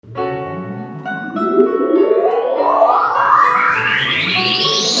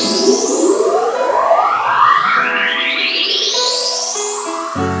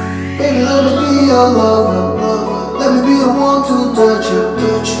lover. Let me be the one to touch you.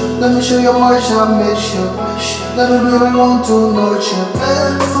 Let me show you how much I miss you. Let me be the one to nurture.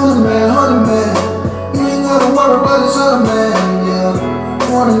 Honey man, you ain't gotta worry about this other man, yeah.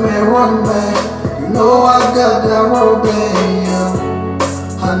 Running man, you know I got that rubber band, yeah.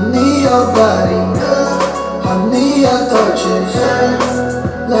 I need your body, I need your touches,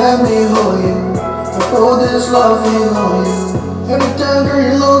 let me hold you, I pour this love in on you. Every time, girl,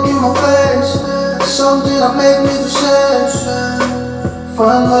 you look in my face, something that make me sad.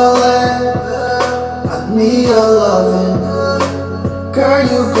 Find love, I need your loving. Girl,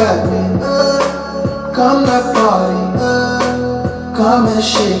 you got me. Come to party, come and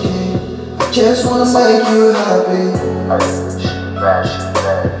shake it. I just wanna make you happy. She bad, she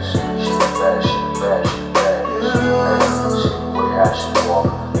bad, she bad, she bad, she bad. She way how she walk,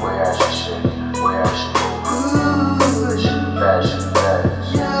 way how she shake, way how she move. She bad, she bad,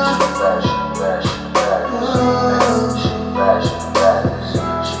 she bad, she bad, she bad. She bad, she bad, she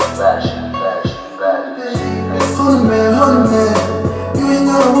bad, she bad, she bad. Honey man, you ain't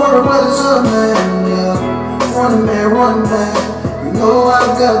gotta worry about this other man, yeah. Running man, you know I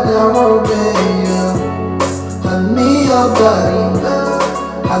got that rubber band, yeah. I need your body,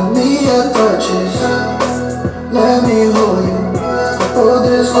 I need your touches, let me hold you, I pour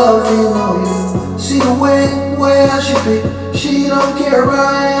this love in on you. See the way I should be, she don't care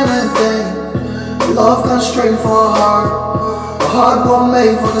about anything. Love comes straight from her heart, a heart was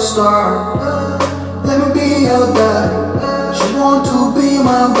made from the start. Let me be your daddy, she want to be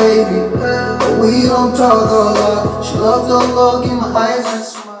my baby, but we don't talk a lot. She loves the look in my eyes and